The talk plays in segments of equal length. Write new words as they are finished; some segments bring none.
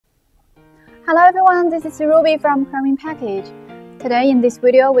Hello everyone, this is Ruby from Kraft Package. Today in this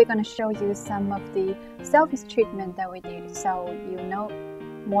video, we're going to show you some of the surface treatment that we did so you know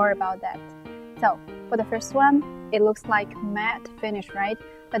more about that. So for the first one, it looks like matte finish, right?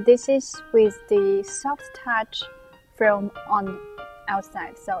 But this is with the soft touch film on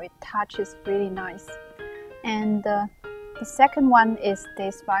outside, so it touches really nice. And the second one is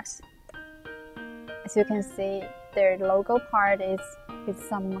this box. As you can see, their logo part is with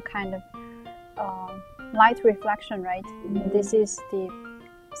some kind of light reflection, right? This is the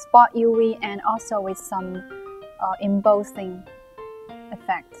spot UV and also with some embossing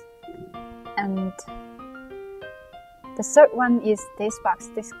effect. And the third one is this box,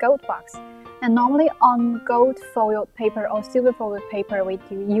 this gold box. And normally on gold foiled paper or silver foiled paper we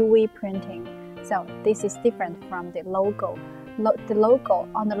do UV printing. So this is different from the logo.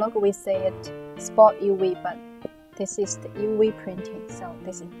 On the logo we say it spot UV, but this is the UV printing. So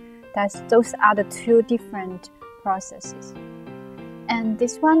those are the two different processes. And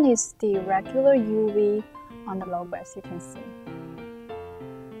this one is the regular UV on the logo, as you can see.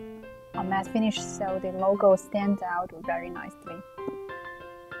 A matte finish, so the logo stands out very nicely.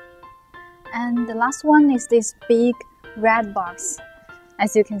 And the last one is this big red box.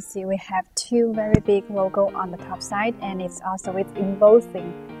 As you can see, we have two very big logo on the top side, and it's also with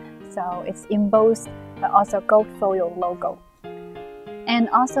embossing. So it's embossed, but also gold foil logo. And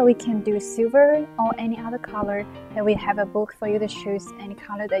also we can do silver or any other color, that we have a book for you to choose any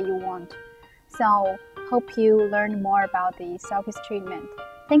color that you want. So hope you learn more about the surface treatment.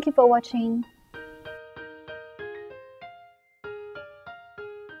 Thank you for watching.